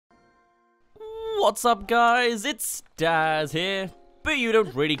What's up, guys? It's Daz here, but you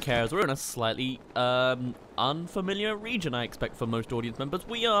don't really care as we're in a slightly unfamiliar region, I expect, for most audience members.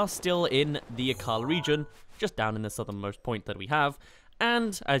 We are still in the Akkala region, just down in the southernmost point that we have,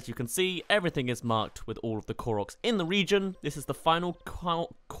 and as you can see, everything is marked with all of the Koroks in the region. This is the final corner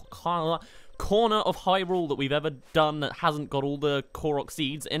of Hyrule that we've ever done that hasn't got all the Korok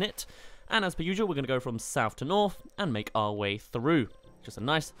seeds in it, and as per usual, we're going to go from south to north and make our way through. Just a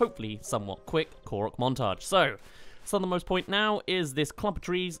nice, hopefully somewhat quick Korok montage. So, southernmost point now is this clump of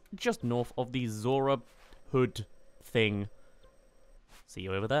trees just north of the Zora hood thing. See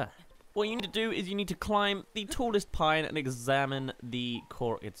you over there. What you need to do is you need to climb the tallest pine and examine the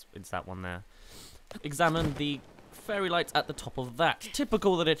Korok. It's that one there. Examine the fairy lights at the top of that.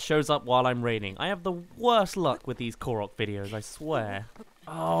 Typical that it shows up while I'm raiding. I have the worst luck with these Korok videos, I swear.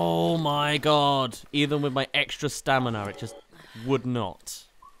 Oh my god. Even with my extra stamina, it just would not.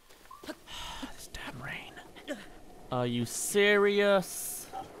 This damn rain. Are you serious?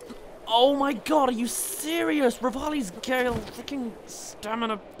 Oh my god, are you serious? Rivali's Gale freaking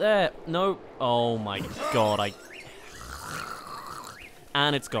stamina there. No. Oh my god,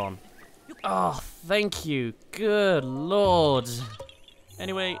 and it's gone. Oh, thank you. Good lord.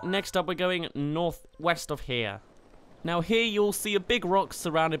 Anyway, next up we're going northwest of here. Now here you'll see a big rock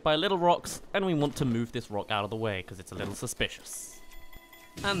surrounded by little rocks, and we want to move this rock out of the way because it's a little suspicious.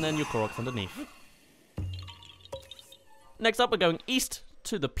 And then your Koroks underneath. Next up we're going east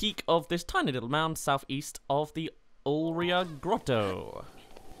to the peak of this tiny little mound southeast of the Hyrule Grotto.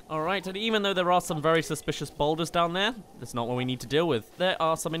 Alright, and even though there are some very suspicious boulders down there, that's not what we need to deal with. There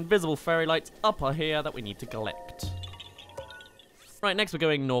are some invisible fairy lights up here that we need to collect. Right, next we're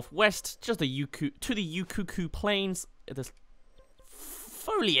going northwest, just to the Yukuku Plains. There's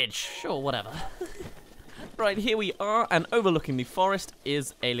foliage, sure, whatever. Right, here we are, and overlooking the forest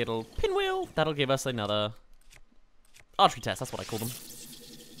is a little pinwheel. That'll give us another archery test, that's what I call them.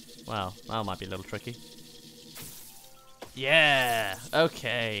 Wow, that might be a little tricky. Yeah,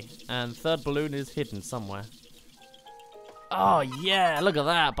 okay. And third balloon is hidden somewhere. Oh yeah, look at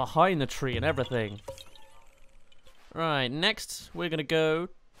that, behind the tree and everything. Right, next we're gonna go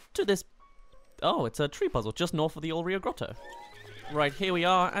to this. Oh, it's a tree puzzle just north of the Hyrule Grotto. Right, here we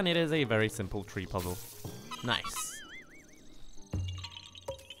are, and it is a very simple tree puzzle. Nice.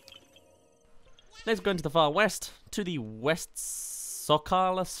 Next we're going to the far west, to the West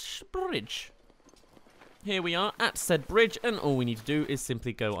Sokalas Bridge. Here we are at said bridge, and all we need to do is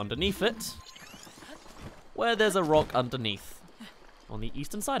simply go underneath it, where there's a rock underneath, on the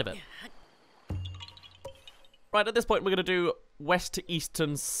eastern side of it. Right, at this point we're going to do west to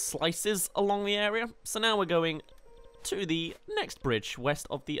eastern slices along the area. So now we're going to the next bridge, west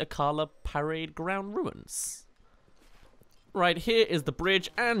of the Akkala Parade Ground ruins. Right, here is the bridge,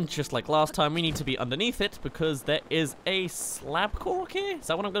 and just like last time, we need to be underneath it because there is a slab Korok here. Is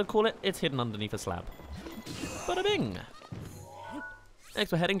that what I'm going to call it? It's hidden underneath a slab. Bada bing!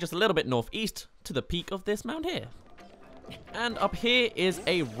 Next we're heading just a little bit northeast to the peak of this mound here. And up here is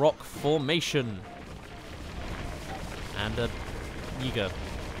a rock formation. And a Yiga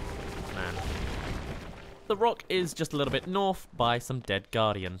man. The rock is just a little bit north by some dead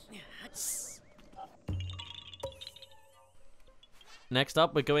guardian. Next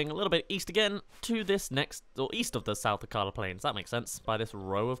up, we're going a little bit east again to this next, or east of the South Akkala Plains. That makes sense, by this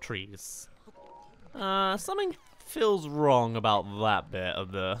row of trees. Something feels wrong about that bit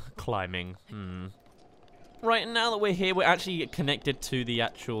of the climbing. Right, now that we're here, we're actually connected to the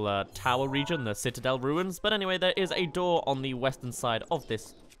actual tower region, the Citadel ruins. But anyway, there is a door on the western side of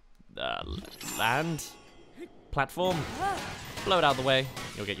this land platform. Blow it out of the way,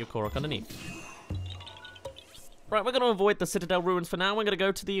 you'll get your Korok underneath. Right, we're going to avoid the Citadel ruins for now. We're going to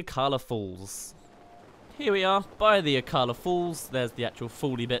go to the Akkala Falls. Here we are, by the Akkala Falls. There's the actual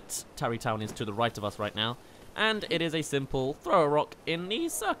Folly bit. Tarry Town is to the right of us right now. And it is a simple throw a rock in the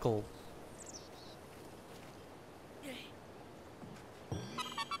circle.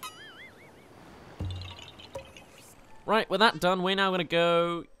 Right, with that done, we're now going to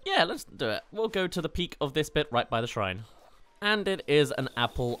go... Yeah, let's do it. We'll go to the peak of this bit right by the shrine. And it is an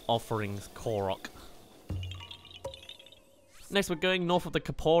apple offerings Korok. Next, we're going north of the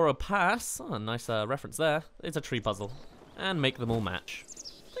Kapora Pass. Oh, nice reference there. It's a tree puzzle. And make them all match.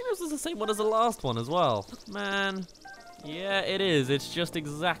 I think this is the same one as the last one as well. Man. Yeah, it is. It's just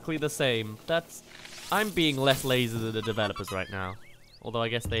exactly the same. I'm being less lazy than the developers right now. Although I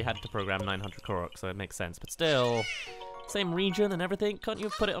guess they had to program 900 Koroks, so it makes sense. But still, same region and everything. Can't you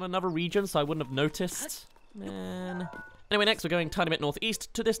have put it on another region so I wouldn't have noticed? Man. Anyway, next we're going a tiny bit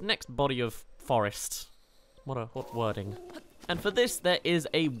northeast to this next body of forest. What wording. And for this, there is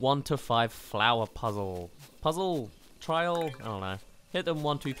a 1 to 5 flower puzzle. Trial? I don't know. Hit them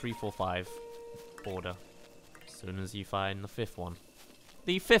 1, 2, 3, 4, 5 order. As soon as you find the 5th one.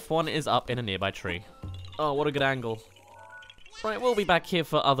 The 5th one is up in a nearby tree. Oh, what a good angle. Right, we'll be back here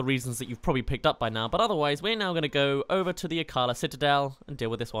for other reasons that you've probably picked up by now, but otherwise, we're now going to go over to the Akkala Citadel and deal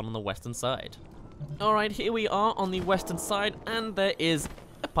with this one on the western side. Alright, here we are on the western side, and there is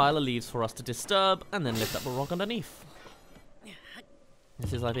a pile of leaves for us to disturb, and then lift up a rock underneath.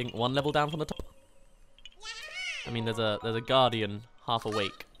 This is, I think, 1 level down from the top. I mean, there's a guardian half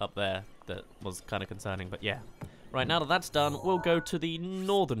awake up there that was kind of concerning, but yeah. Right, now that that's done, we'll go to the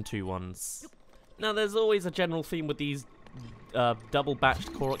northern 2 ones. Now, there's always a general theme with these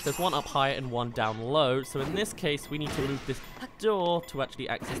double-batched Koroks. There's one up high and one down low, so in this case, we need to move this door to actually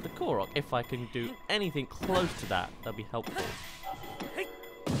access the Korok. If I can do anything close to that, that'd be helpful.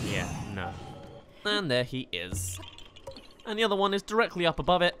 Yeah, no. And there he is. And the other one is directly up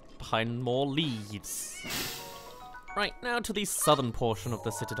above it, behind more leaves. Right, now to the southern portion of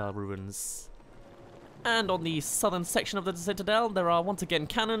the Citadel ruins. And on the southern section of the Citadel, there are once again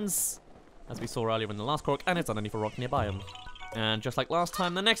cannons, as we saw earlier in the last Korok, and it's underneath a rock nearby him. And just like last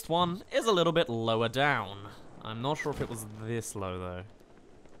time, the next one is a little bit lower down. I'm not sure if it was this low, though.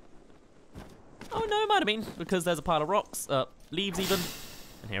 Oh, no, it might have been, because there's a pile of rocks, leaves even,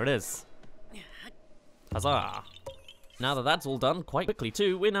 and here it is. Huzzah! Now that that's all done, quite quickly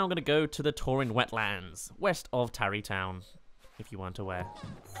too, we're now going to go to the Tauren Wetlands, west of Tarry Town, if you weren't aware.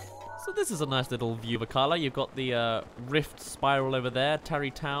 So this is a nice little view of Akkala. You've got the rift spiral over there,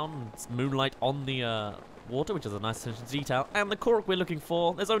 Tarry Town, it's moonlight on the water, which is a nice attention to detail. And the Korok we're looking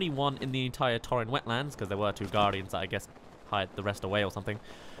for, there's only one in the entire Tauren Wetlands, because there were 2 guardians that I guess hide the rest away or something.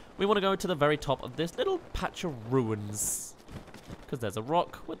 We want to go to the very top of this little patch of ruins, because there's a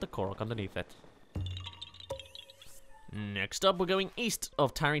rock with the Korok underneath it. Next up, we're going east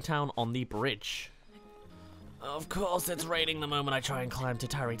of Tarry Town on the bridge. Of course, it's raining the moment I try and climb to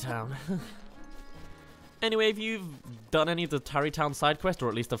Tarry Town. Anyway, if you've done any of the Tarry Town side quest, or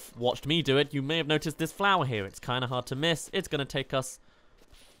at least have watched me do it, you may have noticed this flower here. It's kind of hard to miss. It's going to take us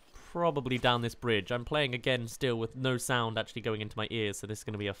probably down this bridge. I'm playing again still with no sound actually going into my ears, so this is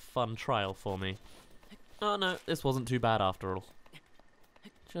going to be a fun trial for me. Oh no, this wasn't too bad after all.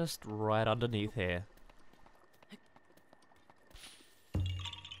 Just right underneath here.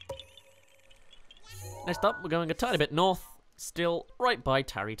 Next up, we're going a tiny bit north, still right by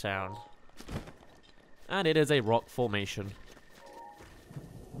Tarry Town. And it is a rock formation.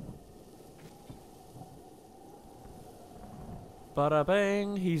 Bada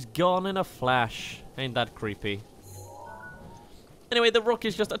bang, he's gone in a flash. Ain't that creepy? Anyway, the rock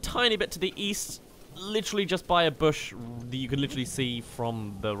is just a tiny bit to the east, literally just by a bush that you can literally see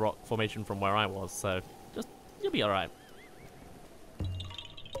from the rock formation from where I was, so just, you'll be alright.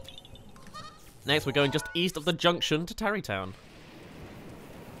 Next, we're going just east of the junction to Tarry Town.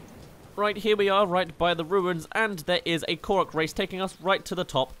 Right, here we are, right by the ruins, and there is a Korok race taking us right to the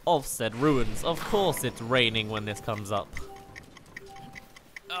top of said ruins. Of course it's raining when this comes up.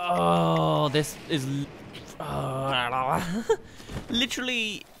 Oh, this is...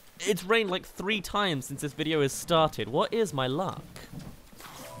 literally, it's rained like 3 times since this video has started. What is my luck?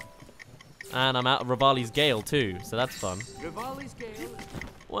 And I'm out of Rivali's Gale too, so that's fun. Rivali's Gale.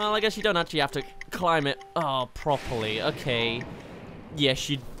 Well, I guess you don't actually have to climb it properly. Okay. Yes,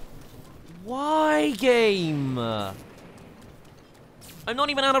 you... Why, game? I'm not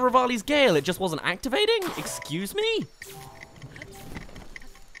even out of Rivali's Gale. It just wasn't activating? Excuse me?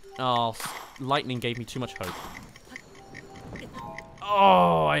 Oh, lightning gave me too much hope.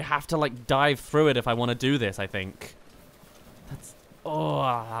 Oh, I have to, like, dive through it if I want to do this, I think. That's...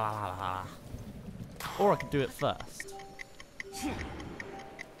 Oh. Or I could do it first.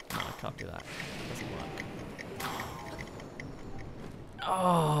 No, I can't do that. It doesn't work.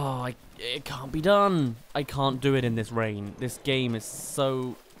 Oh, it can't be done. I can't do it in this rain. This game is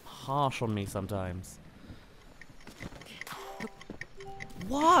so harsh on me sometimes.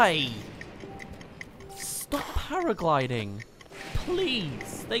 Why? Stop paragliding.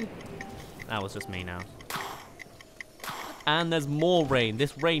 Please. That was just me now. And there's more rain.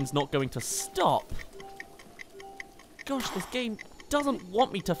 This rain's not going to stop. Gosh, this game doesn't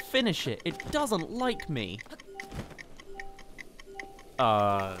want me to finish it. It doesn't like me.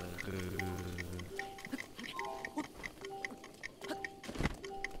 Come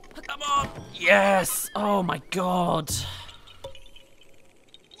on! Yes! Oh my god!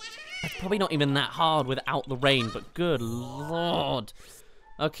 It's probably not even that hard without the rain, but good lord.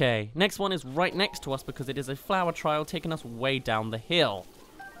 Okay, next one is right next to us because it is a flower trial taking us way down the hill.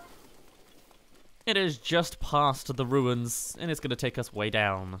 It is just past the ruins, and it's going to take us way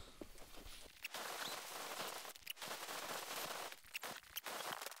down.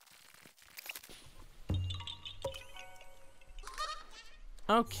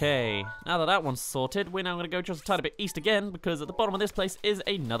 Okay, now that that one's sorted, we're now going to go just a tiny bit east again, because at the bottom of this place is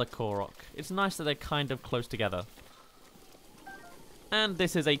another Korok. It's nice that they're kind of close together. And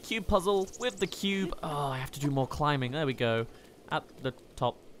this is a cube puzzle with the cube. Oh, I have to do more climbing. There we go. At the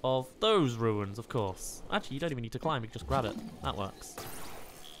top of those ruins, of course. Actually, you don't even need to climb. You can just grab it. That works.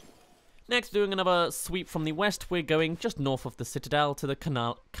 Next, doing another sweep from the west, we're going just north of the citadel to the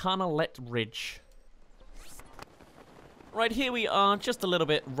Carnalet Ridge. Right, here we are, just a little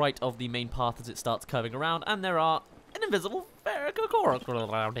bit right of the main path as it starts curving around, and there are an invisible Korok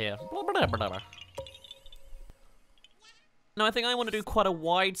around here. Now, I think I want to do quite a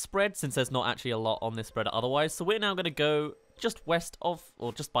wide spread, since there's not actually a lot on this spread otherwise, so we're now going to go just west of,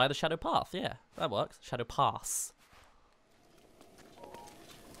 or just by the Shadow Path. Yeah, that works. Shadow Pass.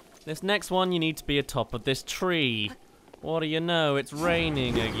 This next one, you need to be atop of this tree. What do you know? It's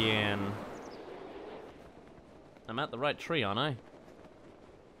raining again. I'm at the right tree, aren't I?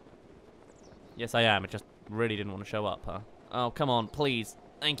 Yes, I am. It just really didn't want to show up, huh? Oh, come on, please.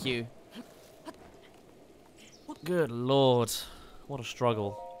 Thank you. Good lord. What a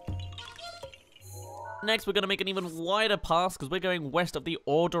struggle. Next, we're going to make an even wider pass because we're going west of the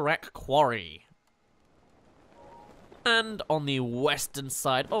Ordorak Quarry. And on the western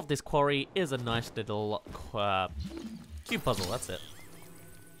side of this quarry is a nice little cube puzzle. That's it.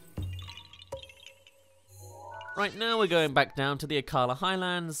 Right now we're going back down to the Akkala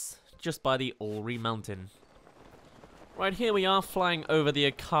Highlands, just by the Ulri Mountain. Right, here we are flying over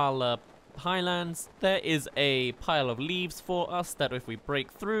the Akkala Highlands. There is a pile of leaves for us that if we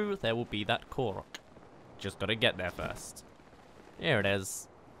break through, there will be that Korok. Just gotta get there first. Here it is.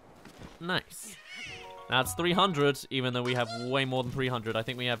 Nice. That's 300, even though we have way more than 300. I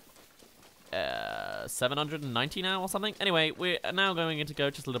think we have 790 now or something. Anyway, we're now going to go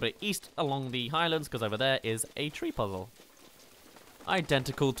just a little bit east along the highlands because over there is a tree puzzle.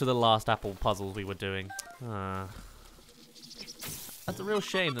 Identical to the last apple puzzles we were doing. That's a real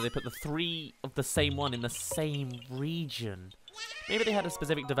shame that they put the three of the same one in the same region. Maybe they had a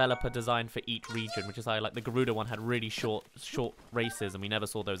specific developer designed for each region, which is how like the Garuda one had really short races and we never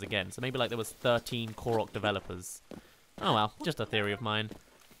saw those again. So maybe like there was 13 Korok developers. Oh well, just a theory of mine.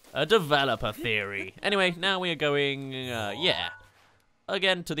 A developer theory. Anyway, now we are going, yeah,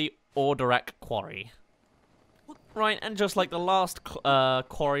 again to the Ordorak Quarry. Right, and just like the last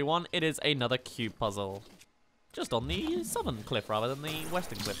quarry one, it is another cube puzzle. Just on the southern cliff rather than the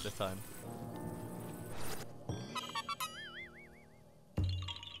western cliff this time.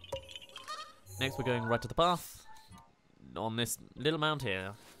 Next, we're going right to the path on this little mound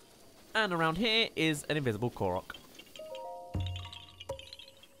here. And around here is an invisible Korok.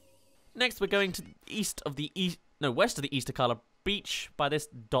 Next, we're going to the west of the East Akkala beach by this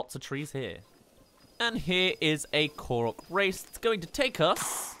dots of trees here. And here is a Korok race that's going to take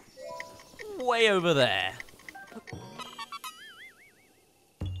us way over there.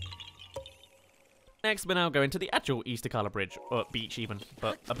 Next, we're now going to the actual East Akkala bridge, or beach even,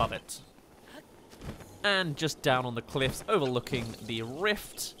 but above it. And just down on the cliffs overlooking the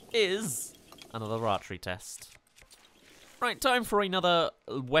rift is another archery test. Right, time for another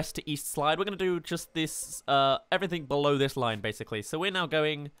west to east slide. We're going to do just this, everything below this line, basically. So we're now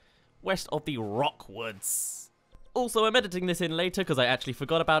going west of the Rockwoods. Also, I'm editing this in later because I actually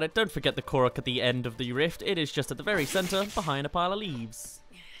forgot about it. Don't forget the Korok at the end of the rift. It is just at the very center, behind a pile of leaves.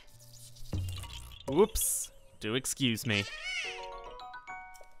 Whoops. Do excuse me.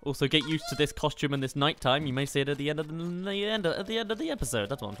 Also, get used to this costume in this nighttime. You may see it at the end of the episode.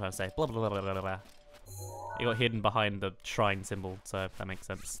 That's what I'm trying to say. Blah, blah, blah, blah, blah, blah. It got hidden behind the shrine symbol, so that makes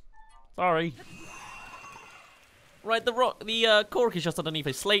sense. Sorry. Right, the Korok is just underneath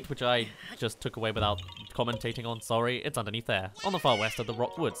a slate, which I just took away without commentating on. Sorry, it's underneath there, on the far west of the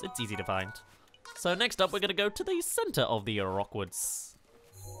Rockwoods. It's easy to find. So next up, we're going to go to the center of the Rockwoods.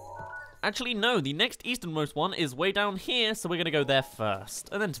 Actually, no, the next easternmost one is way down here, so we're going to go there first,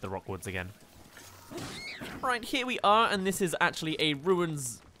 and then to the Rockwoods again. Right, here we are, and this is actually a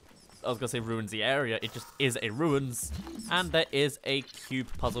ruins. I was going to say ruinsy area, it just is a ruins. And there is a cube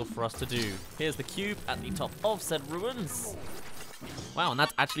puzzle for us to do. Here's the cube at the top of said ruins. Wow, and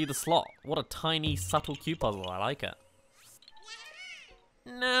that's actually the slot. What a tiny, subtle cube puzzle, I like it.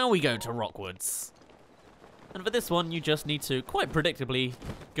 Now we go to Rockwoods. And for this one, you just need to, quite predictably,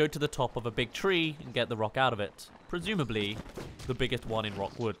 go to the top of a big tree and get the rock out of it. Presumably, the biggest one in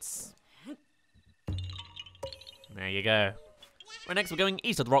Rockwoods. There you go. Right, next we're going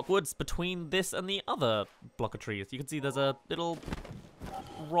east of the Rockwoods between this and the other block of trees. You can see there's a little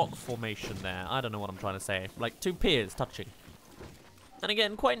rock formation there. I don't know what I'm trying to say. Like two piers touching. And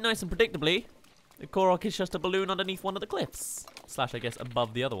again, quite nice and predictably, the Korok is just a balloon underneath one of the cliffs. Slash, I guess,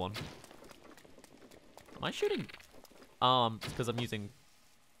 above the other one. Am I shooting? It's because I'm using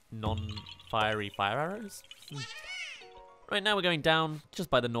non-fiery fire arrows. Right, now we're going down just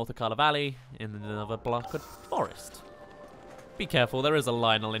by the North Akkala Valley in another block of forest. Be careful, there is a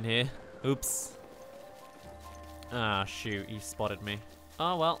Lionel in here. Oops. Ah, shoot, he spotted me.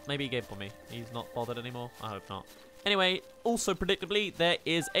 Oh, well, maybe he gave up on me. He's not bothered anymore? I hope not. Anyway, also predictably, there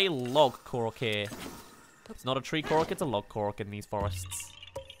is a log Korok here. It's not a tree Korok, it's a log Korok in these forests.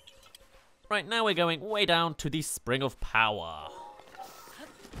 Right, now we're going way down to the Spring of Power.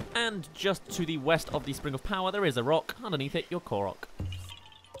 And just to the west of the Spring of Power, there is a rock. Underneath it, your Korok.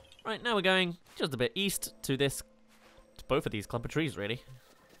 Right, now we're going just a bit east to this, to both of these clump of trees, really.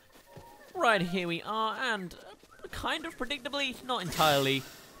 Right, here we are, and kind of predictably, not entirely,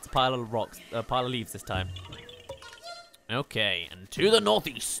 it's a pile of rocks, a pile of leaves this time. Okay, and to the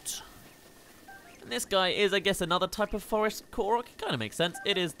northeast. And this guy is, I guess, another type of forest Korok. Kind of makes sense.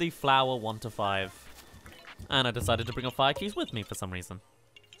 It is the flower 1 to 5. And I decided to bring a fire keys with me for some reason.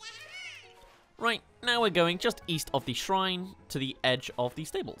 Right, now we're going just east of the shrine to the edge of the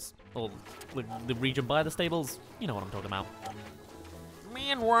stables. Or the region by the stables. You know what I'm talking about.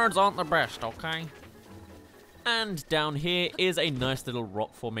 Me and words aren't the best, okay? And down here is a nice little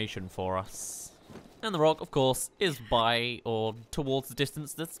rock formation for us. And the rock, of course, is by or towards the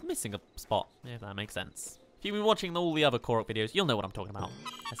distance that's missing a spot, if that makes sense. If you've been watching all the other Korok videos, you'll know what I'm talking about.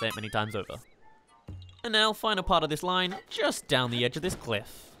 I say it many times over. And now, final part of this line, just down the edge of this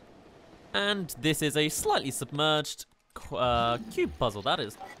cliff. And this is a slightly submerged cube puzzle. That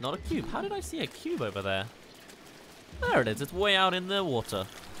is not a cube. How did I see a cube over there? There it is. It's way out in the water.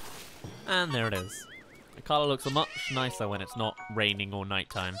 And there it is. The color looks much nicer when it's not raining or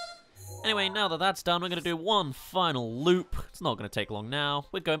nighttime. Anyway, now that that's done, we're going to do one final loop. It's not going to take long now.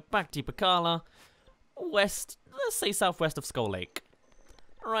 We're going back to Akkala, west, let's say southwest of Skull Lake.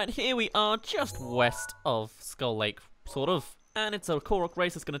 Right, here we are, just west of Skull Lake, sort of. And it's a Korok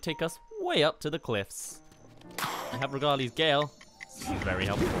race that's going to take us way up to the cliffs. I have Regali's Gale. It's very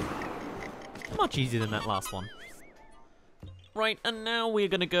helpful. Much easier than that last one. Right, and now we're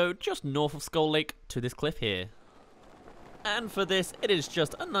going to go just north of Skull Lake to this cliff here. And for this, it is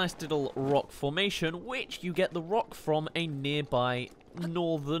just a nice little rock formation, which you get the rock from a nearby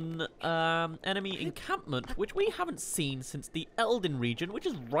northern enemy encampment, which we haven't seen since the Elden region, which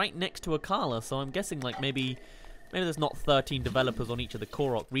is right next to Akkala. So I'm guessing like maybe there's not 13 developers on each of the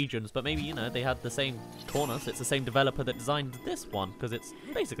Korok regions, but maybe, you know, they had the same corner, so it's the same developer that designed this one, because it's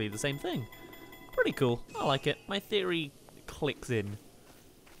basically the same thing. Pretty cool. I like it. My theory clicks in.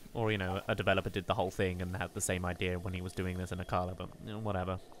 Or, you know, a developer did the whole thing and had the same idea when he was doing this in Akkala, but, you know,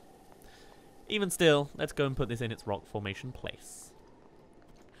 whatever. Even still, let's go and put this in its rock formation place.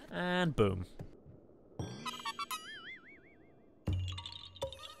 And boom.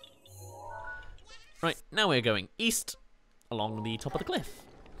 Right, now we're going east along the top of the cliff.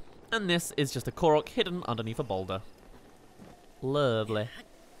 And this is just a Korok hidden underneath a boulder. Lovely.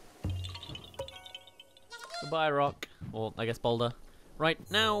 Goodbye, rock. Or, I guess, boulder. Right,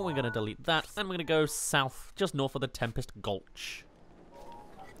 now we're going to delete that, and we're going to go south, just north of the Tempest Gulch.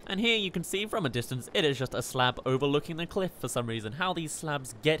 And here you can see from a distance, it is just a slab overlooking the cliff for some reason. How these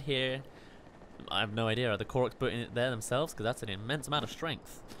slabs get here, I have no idea. Are the Koroks putting it there themselves? Because that's an immense amount of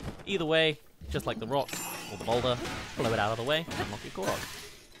strength. Either way, just like the rock or the boulder, blow it out of the way, and unlock your Korok.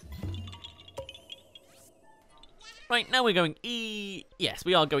 Right, now we're going yes,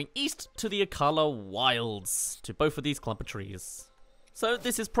 we are going east to the Akkala Wilds, to both of these clump of trees. So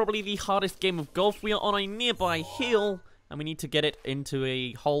this is probably the hardest game of golf. We are on a nearby hill, and we need to get it into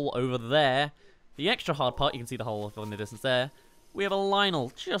a hole over there. The extra hard part, you can see the hole in the distance there. We have a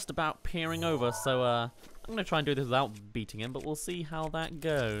Lionel just about peering over, so I'm going to try and do this without beating him, but we'll see how that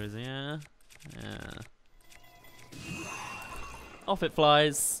goes, yeah? Yeah. Off it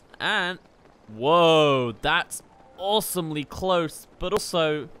flies, and... Whoa, that's awesomely close, but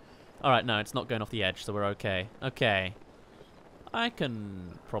also... Alright, no, it's not going off the edge, so we're okay. Okay. I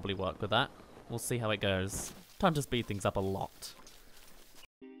can probably work with that. We'll see how it goes. Time to speed things up a lot.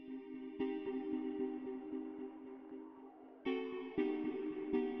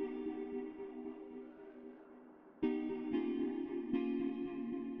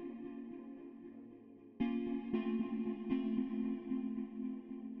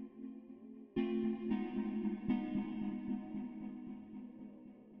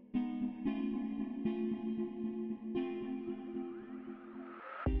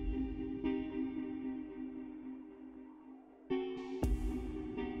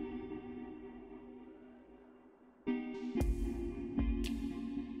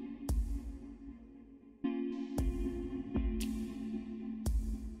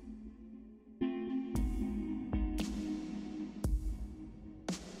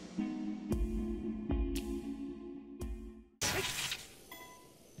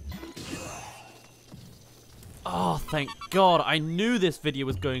 thank God. I knew this video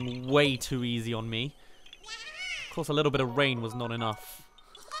was going way too easy on me. Of course, a little bit of rain was not enough.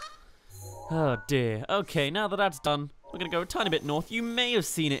 Oh dear. Okay, now that that's done, we're going to go a tiny bit north. You may have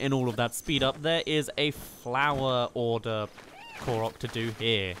seen it in all of that speed up. There is a flower order Korok to do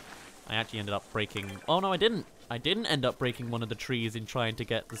here. I actually ended up breaking... Oh, no, I didn't. I didn't end up breaking one of the trees in trying to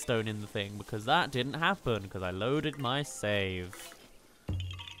get the stone in the thing, because that didn't happen, because I loaded my save.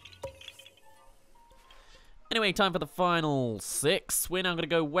 Anyway, time for the final 6. We're now going to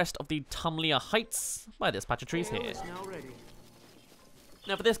go west of the Tumlia Heights by this patch of trees here.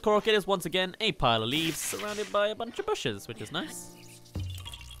 Now for this Korok, it is once again a pile of leaves surrounded by a bunch of bushes, which is nice.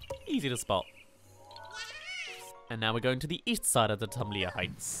 Easy to spot. And now we're going to the east side of the Tumlia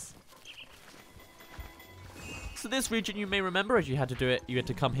Heights. So this region, you may remember, as you had to do it, you had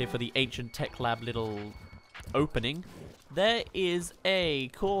to come here for the Ancient Tech Lab little opening. There is a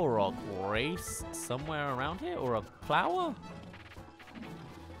Korok race somewhere around here, or a flower?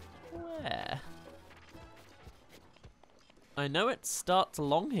 Where? I know it starts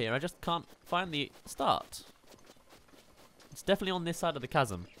along here, I just can't find the start. It's definitely on this side of the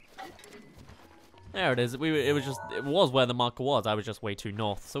chasm. There it is. It was where the marker was. I was just way too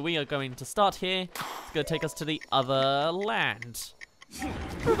north. So we are going to start here. It's going to take us to the other land.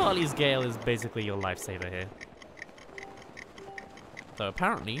 Rivali's Gale is basically your lifesaver here. So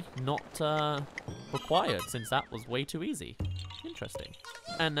apparently not required, since that was way too easy. Interesting.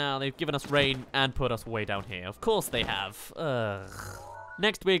 And now they've given us rain and put us way down here. Of course they have. Ugh.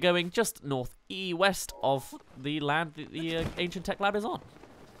 Next we're going just north-west of the land the Ancient Tech Lab is on.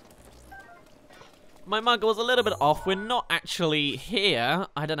 My marker was a little bit off. We're not actually here.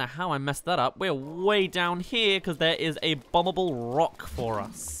 I don't know how I messed that up. We're way down here because there is a bombable rock for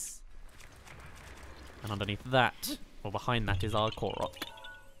us. And underneath that, or behind that, is our Korok.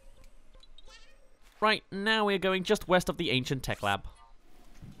 Right, now we're going just west of the Ancient Tech Lab.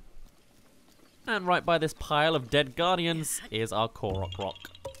 And right by this pile of dead guardians is our Korok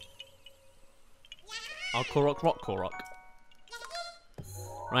rock. Our Korok rock Korok.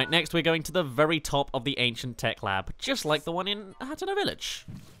 Right, next we're going to the very top of the Ancient Tech Lab, just like the one in Hateno Village.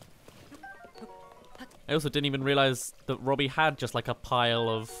 I also didn't even realize that Robbie had just like a pile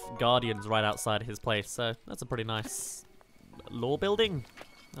of guardians right outside his place, so that's a pretty nice lore building.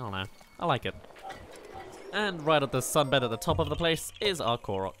 I don't know, I like it. And right at the sunbed at the top of the place is our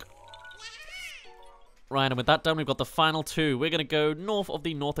Korok. Right, and with that done, we've got the final 2. We're going to go north of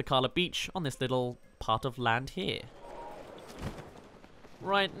the North Akkala beach on this little part of land here.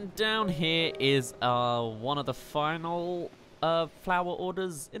 Right, and down here is one of the final flower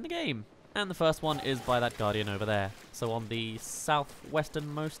orders in the game. And the first one is by that guardian over there. So on the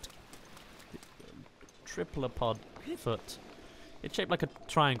southwesternmost triplepod foot. It's shaped like a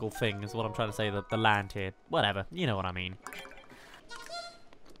triangle thing is what I'm trying to say, the land here. Whatever, you know what I mean.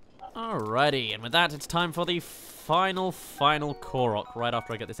 Alrighty, and with that, it's time for the final Korok. Right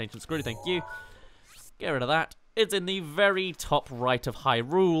after I get this ancient screw, thank you. Get rid of that. It's in the very top right of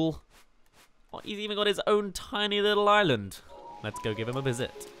Hyrule. Oh, he's even got his own tiny little island. Let's go give him a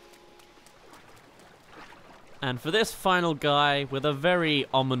visit. And for this final guy, with a very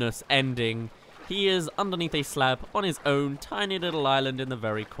ominous ending, he is underneath a slab on his own tiny little island in the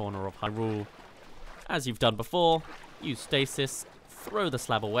very corner of Hyrule. As you've done before, use stasis, throw the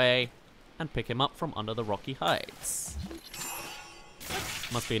slab away, and pick him up from under the rocky heights.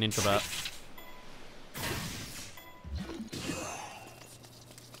 Must be an introvert.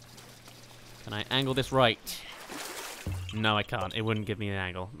 Can I angle this right? No, I can't. It wouldn't give me an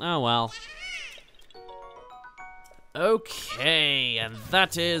angle. Oh, well. Okay, and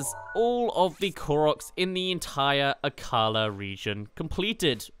that is all of the Koroks in the entire Akkala region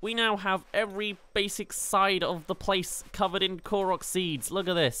completed. We now have every basic side of the place covered in Korok seeds. Look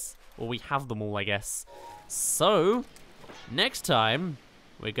at this. Well, we have them all, I guess. So, next time,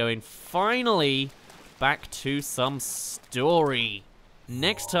 we're going finally back to some story.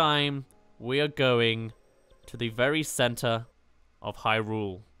 Next time, we are going to the very center of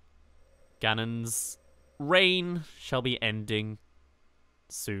Hyrule. Ganon's reign shall be ending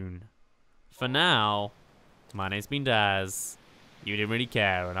soon. For now, my name's been Daz. You didn't really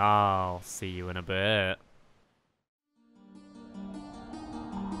care, and I'll see you in a bit.